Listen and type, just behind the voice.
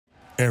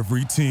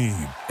Every team,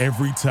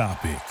 every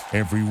topic,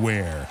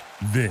 everywhere.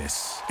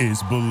 This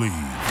is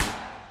Believe.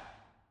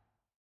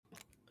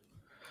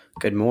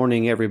 Good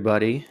morning,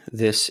 everybody.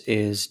 This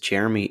is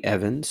Jeremy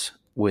Evans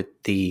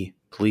with the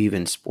Believe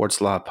in Sports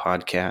Law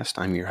podcast.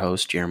 I'm your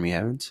host, Jeremy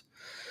Evans.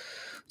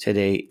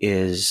 Today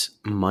is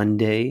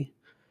Monday,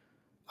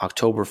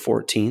 October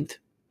 14th,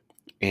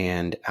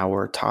 and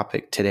our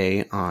topic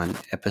today on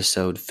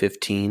episode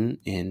 15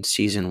 in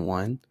season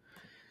 1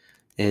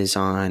 is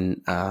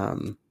on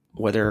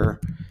whether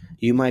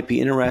you might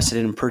be interested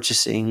in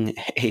purchasing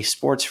a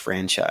sports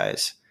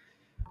franchise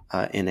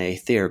in a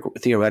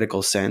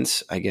theoretical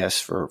sense, I guess,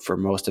 for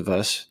most of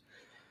us,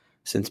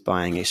 since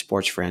buying a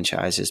sports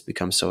franchise has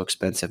become so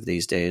expensive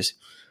these days.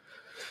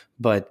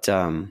 But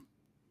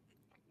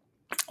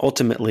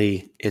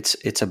ultimately,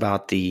 it's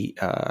about the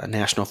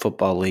National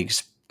Football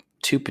League's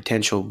two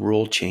potential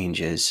rule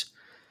changes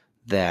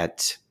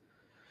that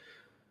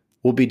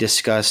will be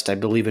discussed, I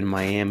believe, in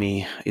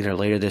Miami either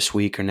later this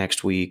week or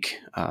next week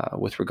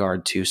with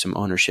regard to some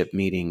ownership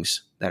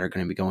meetings that are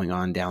going to be going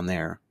on down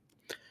there.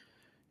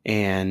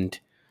 And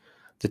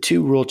the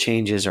two rule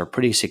changes are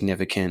pretty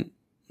significant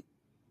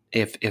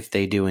if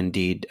they do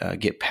indeed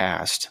get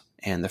passed.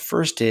 And the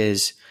first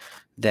is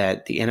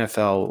that the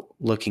NFL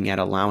looking at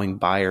allowing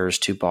buyers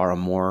to borrow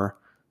more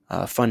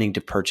funding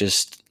to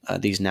purchase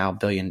these now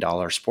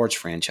billion-dollar sports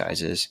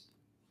franchises,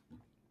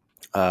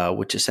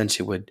 which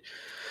essentially would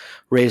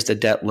raise the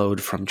debt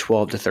load from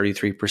 12 to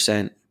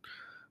 33%,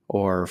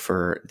 or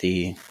for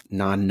the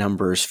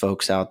non-numbers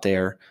folks out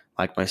there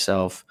like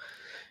myself,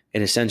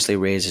 it essentially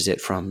raises it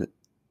from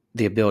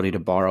the ability to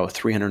borrow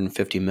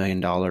 $350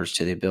 million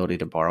to the ability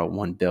to borrow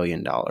 $1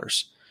 billion,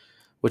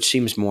 which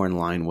seems more in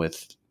line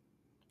with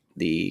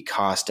the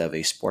cost of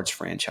a sports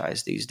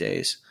franchise these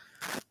days.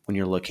 When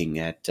you're looking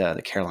at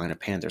the Carolina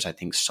Panthers, I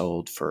think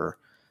sold for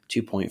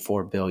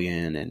 $2.4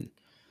 billion, and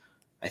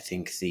I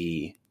think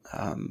the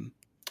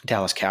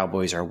Dallas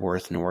Cowboys are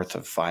worth north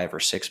of $5 or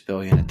 $6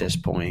 billion at this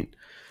point.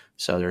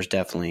 So there's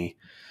definitely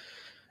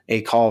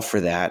a call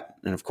for that.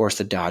 And of course,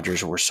 the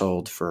Dodgers were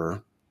sold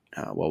for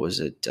a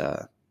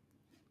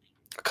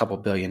couple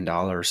 $1 billion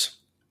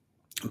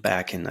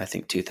back in, I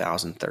think,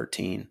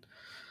 2013.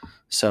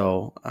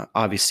 So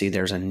obviously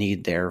there's a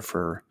need there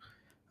for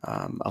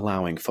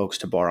allowing folks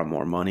to borrow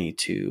more money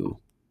to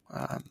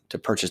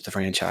purchase the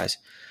franchise.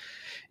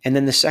 And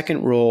then the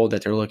second rule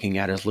that they're looking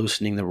at is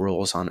loosening the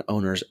rules on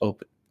owners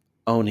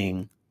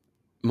owning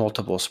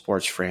multiple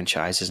sports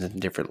franchises in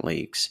different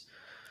leagues.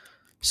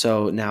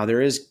 So now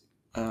there is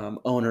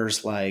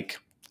owners like,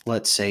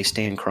 let's say,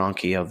 Stan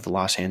Kroenke of the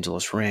Los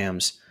Angeles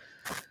Rams,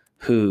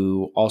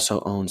 who also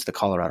owns the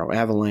Colorado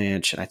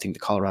Avalanche and I think the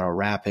Colorado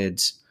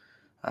Rapids,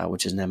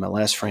 which is an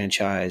MLS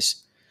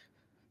franchise.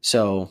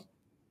 So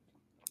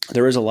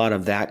there is a lot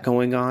of that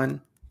going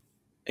on,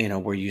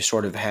 where you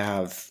sort of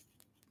have,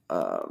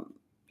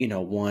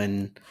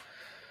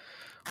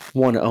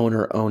 one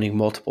owner owning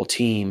multiple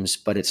teams,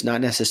 but it's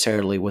not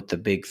necessarily with the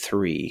big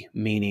three,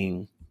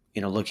 meaning,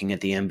 looking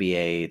at the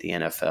NBA, the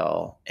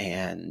NFL,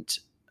 and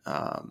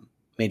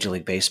Major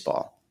League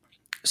Baseball.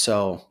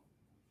 So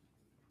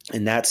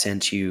in that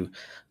sense, you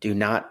do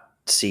not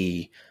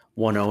see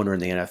one owner in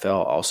the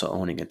NFL also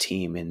owning a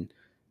team in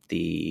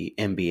the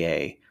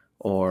NBA,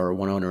 or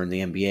one owner in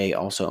the NBA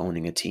also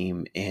owning a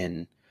team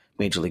in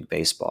Major League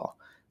Baseball.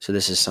 So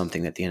this is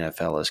something that the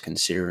NFL is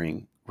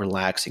considering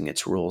relaxing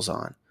its rules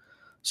on.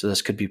 So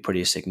this could be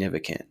pretty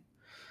significant.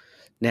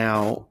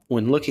 Now,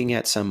 when looking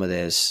at some of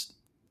this,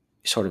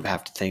 you sort of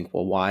have to think,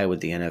 well, why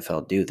would the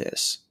NFL do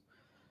this?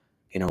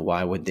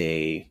 Why would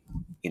they,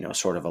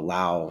 sort of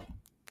allow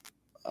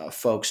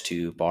folks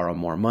to borrow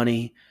more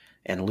money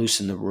and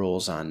loosen the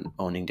rules on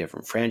owning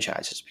different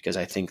franchises? Because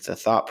I think the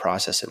thought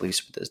process, at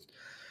least with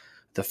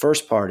the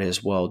first part,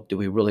 is, well, do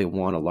we really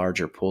want a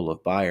larger pool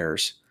of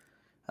buyers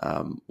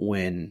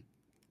when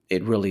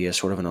it really is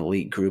sort of an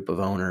elite group of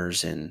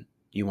owners, and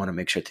you want to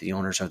make sure that the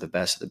owners are the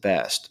best of the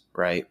best,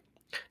 right?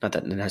 Not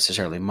that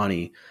necessarily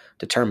money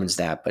determines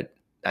that, but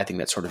I think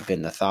that's sort of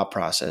been the thought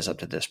process up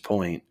to this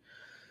point.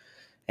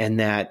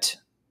 And that,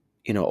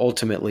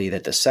 ultimately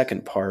that the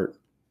second part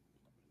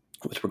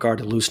with regard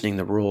to loosening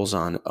the rules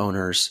on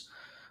owners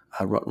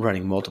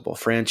running multiple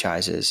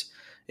franchises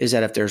is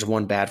that if there's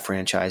one bad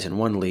franchise in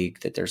one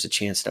league, that there's a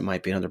chance that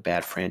might be another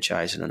bad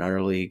franchise in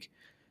another league.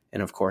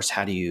 And of course,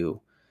 how do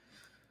you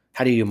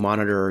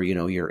monitor,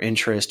 your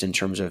interest in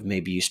terms of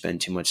maybe you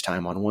spend too much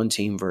time on one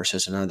team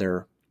versus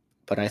another?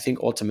 But I think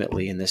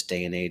ultimately in this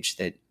day and age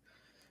that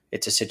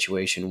it's a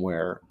situation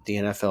where the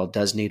NFL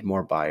does need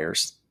more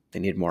buyers. They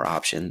need more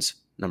options,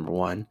 number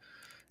one.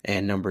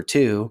 And number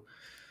two,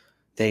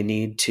 they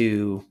need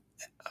to,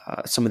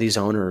 some of these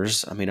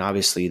owners,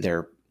 obviously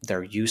they're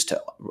used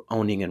to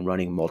owning and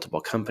running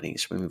multiple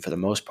companies. For the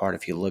most part,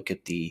 if you look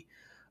at the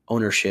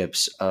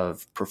ownerships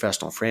of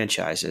professional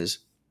franchises,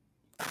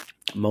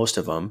 most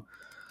of them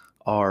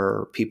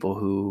are people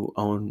who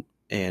own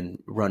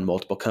and run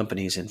multiple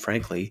companies, and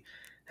frankly,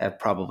 have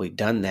probably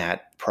done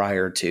that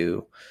prior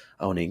to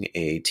owning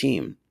a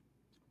team.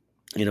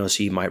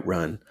 So you might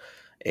run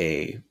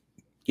a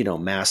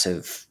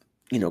massive,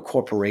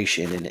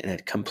 corporation in a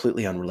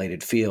completely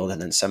unrelated field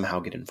and then somehow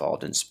get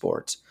involved in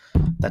sports.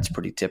 That's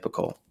pretty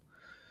typical.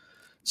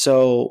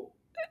 So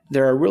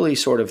there are really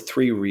sort of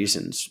three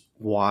reasons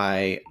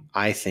why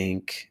I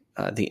think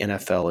the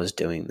NFL is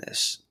doing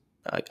this.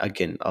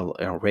 Again,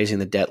 raising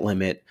the debt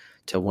limit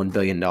to $1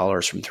 billion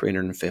from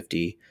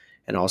 350,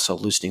 and also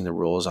loosening the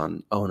rules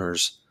on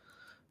owners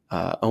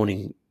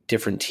owning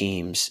different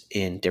teams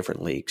in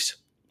different leagues.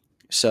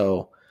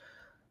 So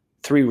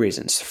three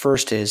reasons.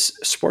 First is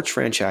sports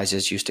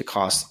franchises used to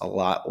cost a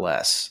lot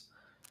less.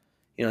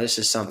 This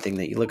is something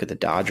that you look at the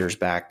Dodgers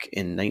back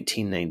in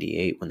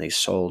 1998 when they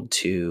sold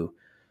to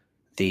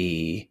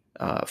the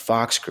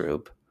Fox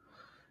Group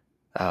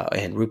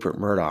and Rupert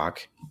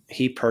Murdoch.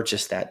 He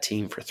purchased that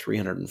team for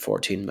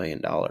 $314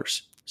 million.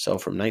 So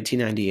from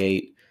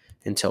 1998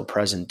 until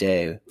present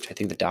day, which I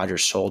think the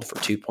Dodgers sold for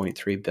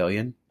 $2.3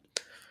 billion.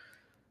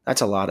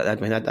 That's a lot.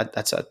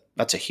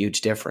 That's a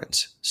huge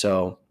difference.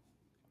 So,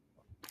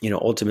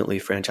 ultimately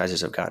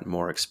franchises have gotten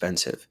more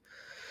expensive.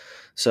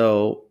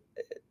 So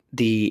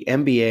the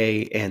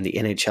NBA and the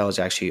NHL has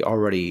actually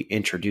already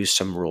introduced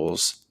some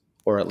rules,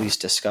 or at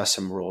least discussed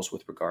some rules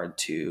with regard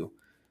to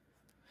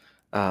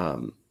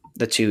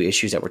the two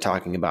issues that we're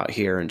talking about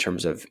here in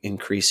terms of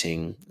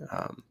increasing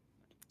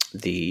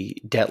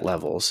the debt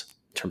levels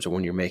in terms of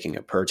when you're making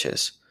a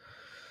purchase.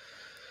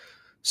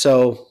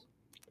 So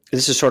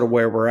this is sort of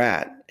where we're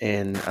at.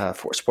 And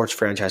for sports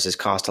franchises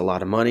cost a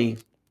lot of money.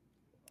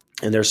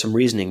 And there's some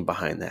reasoning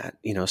behind that.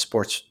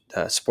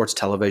 Sports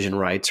television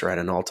rights are at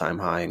an all-time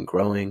high and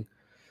growing.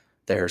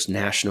 There's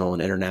national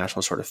and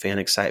international sort of fan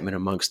excitement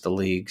amongst the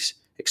leagues,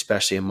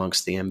 especially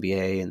amongst the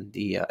NBA and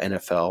the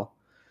NFL.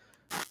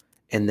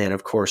 And then,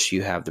 of course,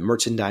 you have the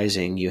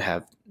merchandising. You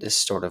have this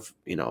sort of,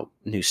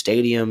 new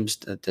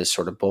stadiums, this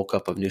sort of bulk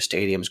up of new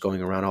stadiums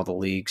going around all the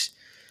leagues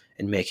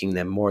and making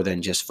them more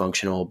than just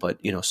functional, but,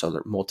 so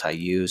they're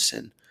multi-use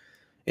and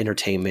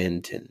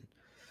entertainment. And,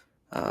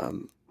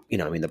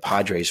 the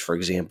Padres, for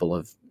example,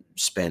 have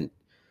spent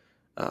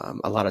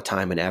a lot of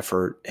time and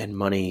effort and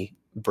money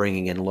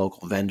bringing in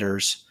local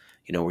vendors,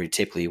 where you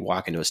typically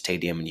walk into a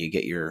stadium and you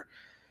get your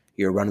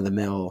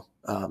run-of-the-mill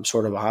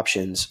sort of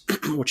options,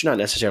 which are not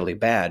necessarily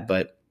bad,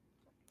 but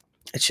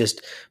it's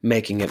just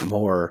making it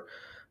more,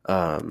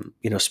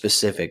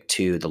 specific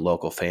to the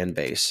local fan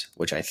base,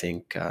 which I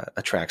think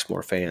attracts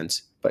more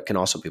fans, but can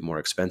also be more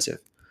expensive.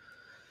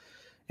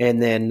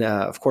 And then,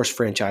 of course,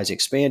 franchise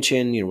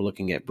expansion. We're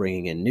looking at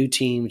bringing in new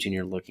teams, and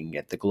you're looking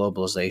at the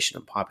globalization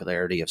and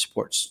popularity of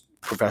sports,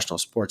 professional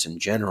sports in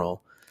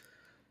general.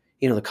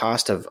 The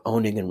cost of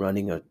owning and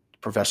running a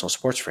professional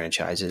sports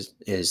franchise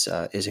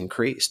is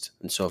increased,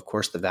 and so of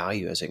course the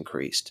value has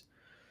increased.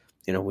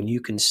 When you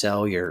can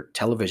sell your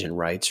television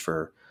rights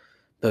for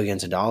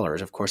billions of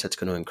dollars, of course that's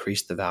going to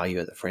increase the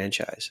value of the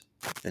franchise.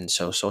 And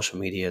so social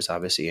media has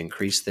obviously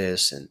increased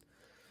this, and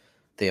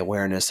the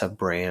awareness of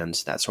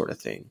brands, that sort of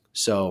thing.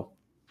 So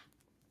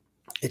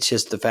it's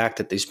just the fact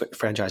that these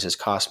franchises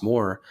cost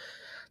more,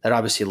 that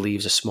obviously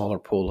leaves a smaller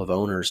pool of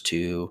owners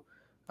to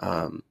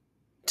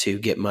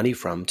get money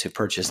from to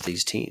purchase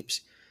these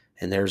teams.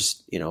 And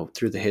there's,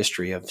 through the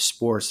history of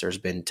sports, there's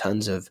been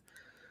tons of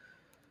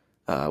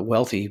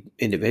wealthy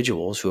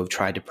individuals who have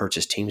tried to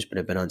purchase teams but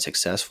have been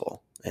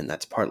unsuccessful. And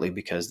that's partly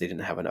because they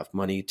didn't have enough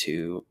money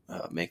to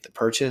make the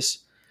purchase.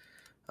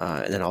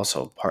 And then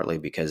also partly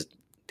because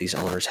these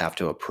owners have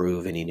to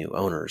approve any new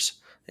owners.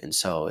 And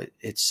so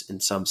it's in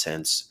some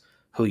sense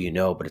who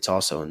but it's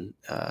also in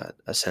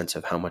a sense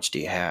of how much do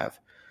you have.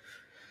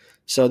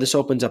 So this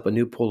opens up a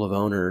new pool of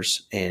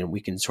owners, and we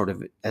can sort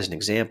of, as an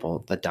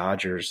example, the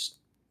Dodgers,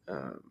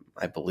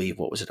 I believe,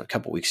 a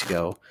couple weeks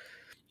ago,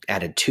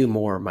 added 2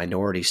 more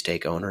minority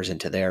stake owners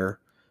into their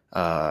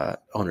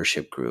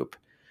ownership group.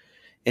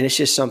 And it's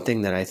just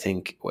something that I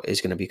think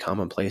is going to be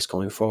commonplace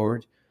going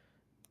forward.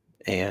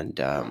 And,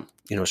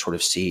 sort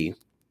of see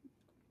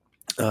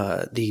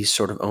these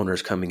sort of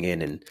owners coming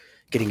in and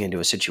getting into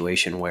a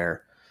situation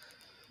where,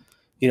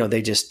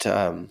 they just,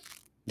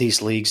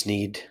 these leagues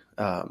need,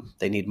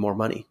 they need more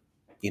money.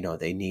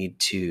 They need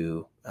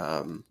to,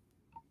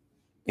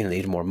 they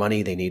need more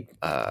money. They need,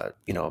 a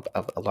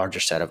larger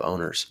set of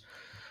owners.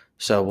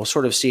 So we'll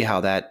sort of see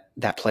how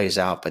that plays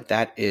out. But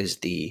that is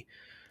the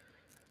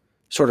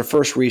sort of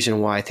first reason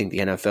why I think the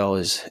NFL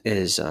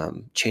is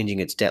changing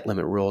its debt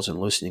limit rules and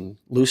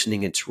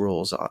loosening its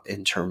rules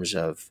in terms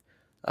of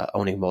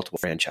owning multiple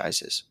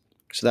franchises.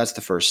 So that's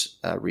the first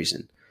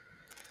reason.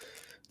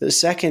 The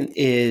second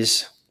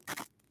is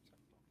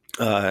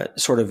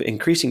sort of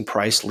increasing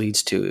price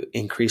leads to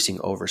increasing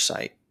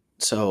oversight.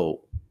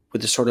 So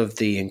with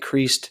the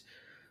increased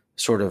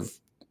sort of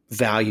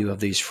value of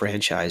these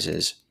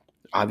franchises,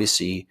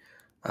 obviously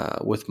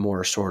with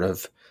more sort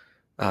of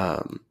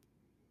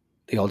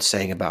the old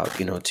saying about,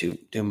 to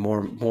do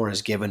more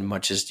is given,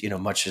 much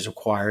is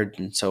required.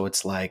 And so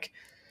it's like,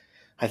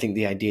 I think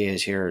the idea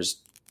is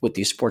with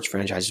these sports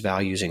franchise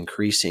values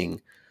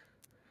increasing,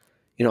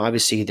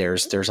 obviously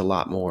there's a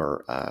lot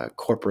more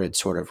corporate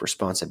sort of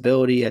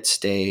responsibility at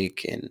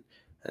stake, and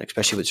and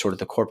especially with sort of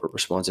the corporate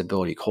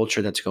responsibility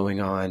culture that's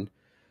going on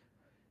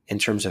in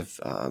terms of,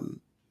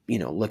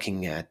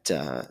 looking at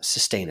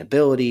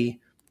sustainability.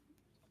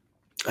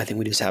 I think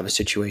we just have a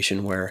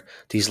situation where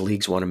these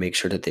leagues want to make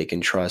sure that they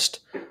can trust,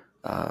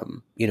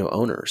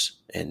 owners.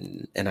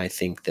 And I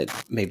think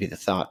that maybe the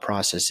thought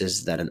process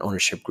is that an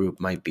ownership group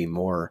might be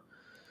more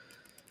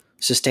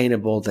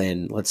sustainable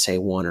than, let's say,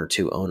 one or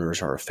two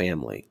owners or a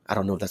family. I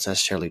don't know if that's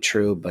necessarily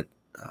true, but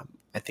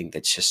I think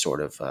that's just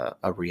sort of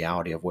a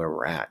reality of where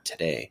we're at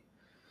today.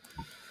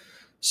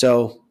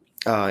 So,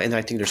 and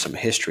I think there's some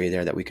history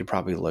there that we could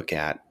probably look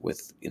at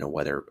with,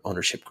 whether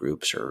ownership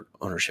groups or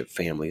ownership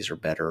families are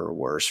better or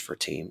worse for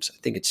teams. I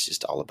think it's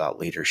just all about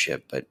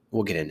leadership, but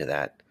we'll get into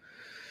that.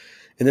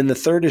 And then the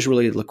third is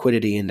really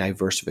liquidity and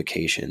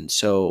diversification.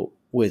 So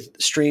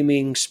with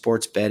streaming,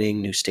 sports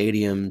betting, new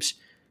stadiums,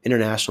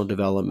 international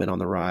development on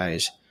the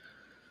rise,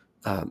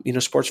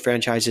 sports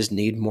franchises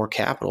need more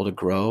capital to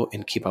grow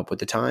and keep up with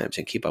the times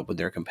and keep up with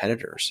their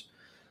competitors.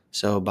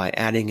 So by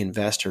adding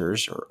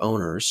investors or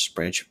owners,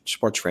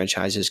 sports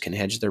franchises can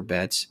hedge their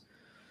bets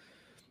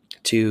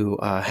to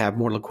have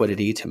more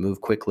liquidity, to move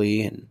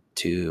quickly, and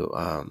to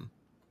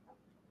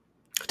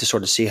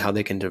sort of see how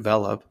they can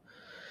develop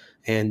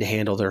and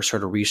handle their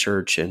sort of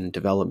research and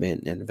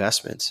development and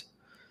investments.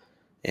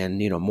 And,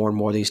 more and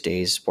more these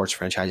days, sports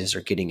franchises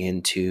are getting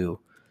into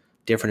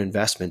different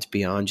investments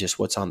beyond just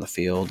what's on the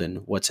field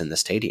and what's in the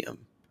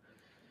stadium.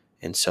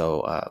 And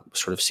so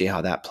sort of see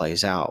how that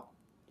plays out.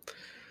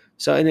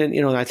 So, and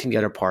then, I think the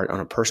other part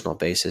on a personal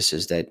basis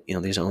is that,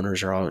 these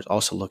owners are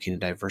also looking to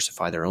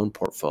diversify their own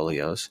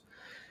portfolios.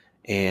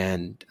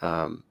 And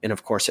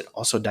of course, it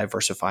also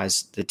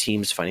diversifies the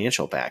team's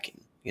financial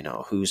backing,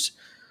 who's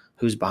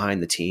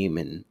behind the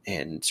team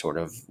and sort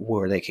of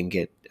where they can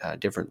get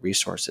different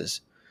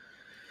resources.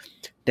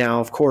 Now,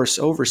 of course,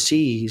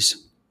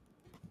 overseas,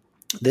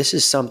 this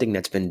is something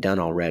that's been done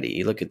already.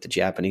 You look at the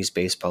Japanese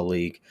Baseball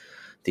League,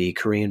 the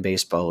Korean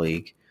Baseball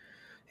League,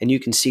 and you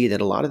can see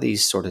that a lot of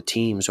these sort of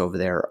teams over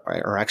there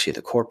are actually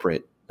the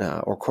corporate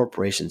or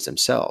corporations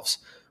themselves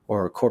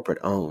or corporate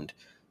owned.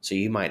 So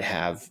you might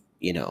have,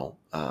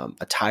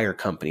 a tire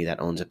company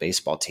that owns a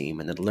baseball team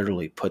and then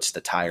literally puts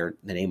the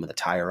name of the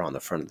tire on the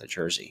front of the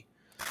jersey.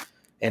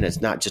 And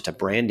it's not just a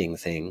branding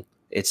thing.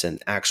 It's an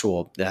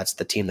actual, that's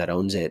the team that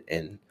owns it.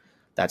 And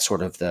that's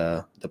sort of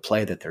the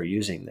play that they're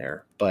using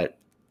there. But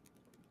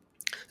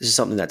this is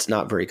something that's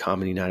not very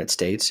common in the United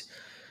States,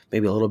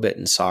 maybe a little bit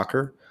in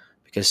soccer,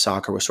 because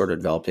soccer was sort of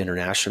developed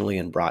internationally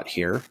and brought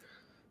here.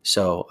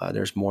 So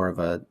there's more of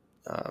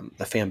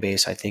the fan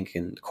base, I think,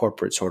 in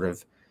corporate sort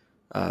of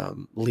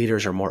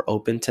leaders are more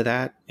open to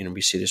that.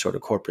 We see the sort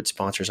of corporate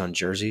sponsors on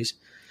jerseys.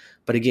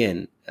 But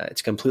again,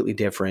 it's completely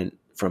different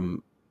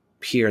from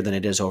here than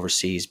it is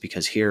overseas,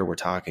 because here we're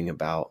talking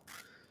about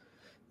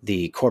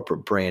the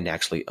corporate brand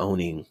actually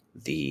owning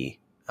the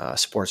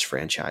sports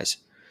franchise.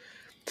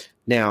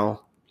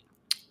 Now,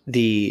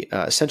 the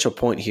essential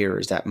point here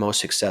is that most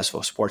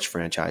successful sports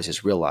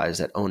franchises realize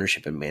that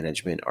ownership and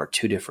management are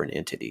two different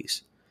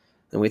entities.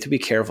 And we have to be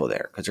careful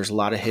there, because there's a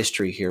lot of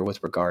history here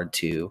with regard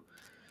to,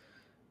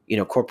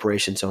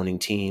 corporations owning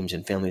teams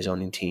and families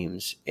owning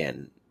teams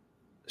and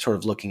sort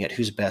of looking at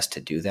who's best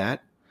to do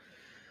that.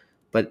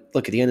 But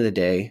look, at the end of the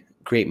day,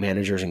 great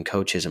managers and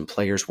coaches and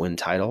players win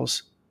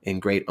titles,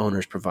 and great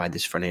owners provide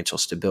this financial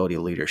stability,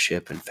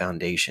 leadership, and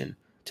foundation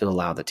to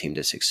allow the team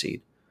to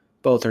succeed.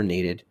 Both are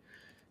needed.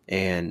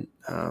 And,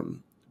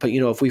 but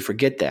if we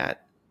forget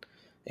that,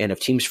 and if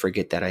teams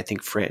forget that, I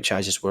think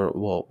franchises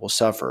will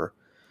suffer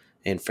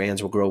and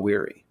fans will grow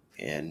weary.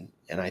 And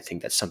I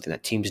think that's something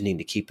that teams need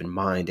to keep in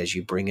mind as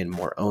you bring in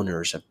more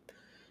owners,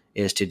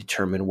 is to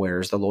determine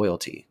where's the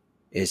loyalty.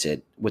 Is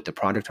it with the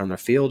product on the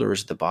field, or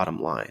is it the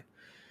bottom line?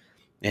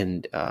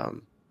 And,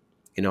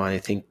 I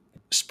think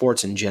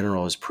sports in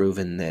general has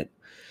proven that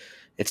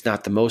it's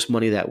not the most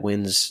money that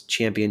wins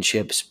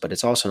championships, but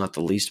it's also not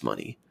the least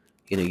money.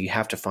 You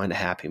have to find a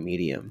happy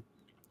medium.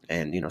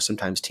 And,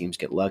 sometimes teams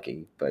get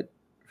lucky, but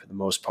for the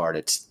most part,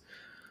 it's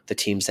the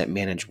teams that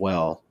manage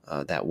well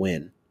that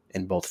win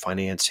in both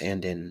finance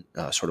and in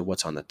sort of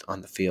what's on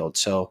the field.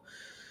 So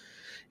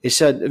it's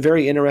a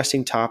very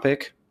interesting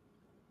topic.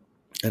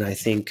 And I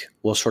think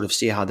we'll sort of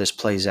see how this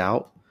plays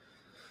out,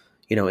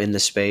 in the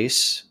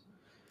space.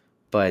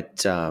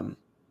 But,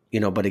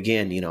 but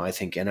again, I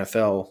think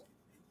NFL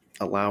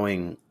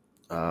allowing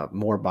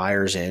more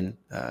buyers in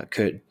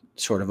could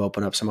sort of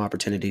open up some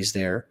opportunities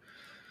there,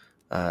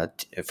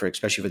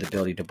 especially for the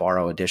ability to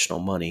borrow additional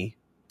money.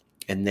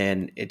 And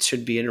then it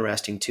should be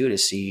interesting too to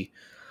see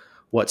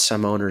what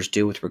some owners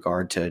do with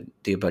regard to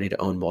the ability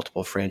to own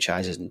multiple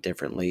franchises in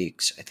different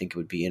leagues. I think it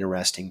would be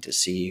interesting to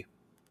see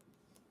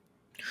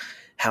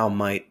how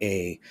might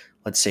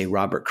let's say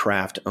Robert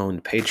Kraft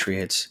owned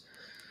Patriots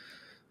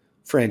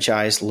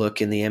franchise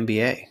look in the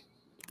NBA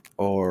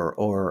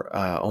or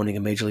owning a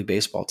Major League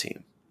Baseball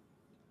team.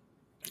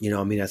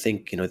 I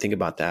think, think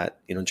about that,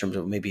 in terms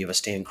of maybe of a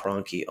Stan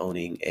Kroenke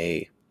owning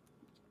a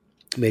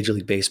Major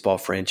League Baseball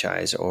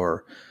franchise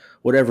or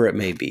whatever it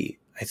may be.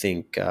 I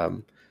think,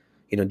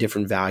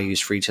 different values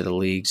for each of the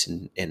leagues.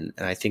 And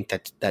I think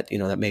that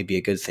may be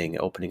a good thing,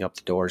 opening up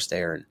the doors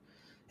there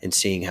and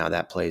seeing how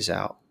that plays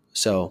out.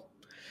 So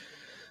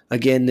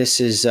again, this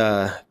has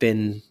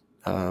been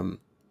a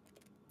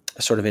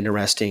sort of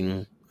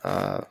interesting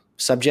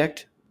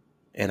subject,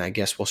 and I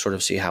guess we'll sort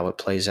of see how it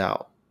plays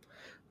out.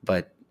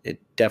 But it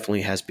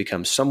definitely has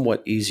become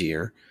somewhat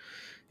easier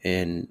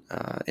in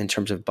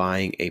terms of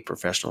buying a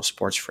professional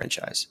sports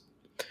franchise.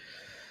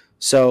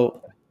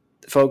 So,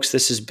 folks,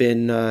 this has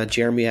been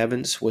Jeremy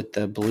Evans with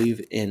the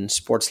Believe in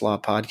Sports Law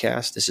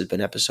podcast. This has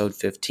been episode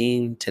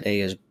 15.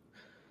 Today is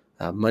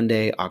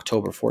Monday,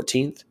 October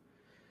 14th,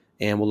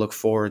 and we'll look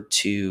forward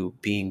to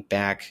being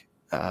back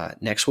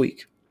next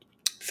week.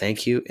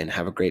 Thank you, and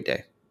have a great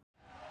day.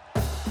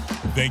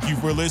 Thank you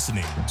for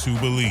listening to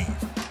Believe.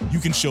 You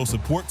can show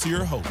support to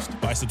your host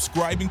by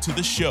subscribing to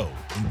the show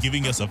and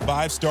giving us a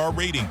 5-star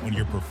rating on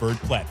your preferred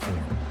platform.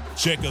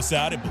 Check us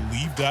out at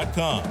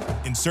Believe.com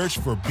and search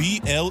for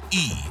BLEAV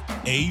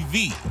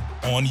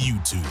on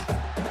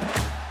YouTube.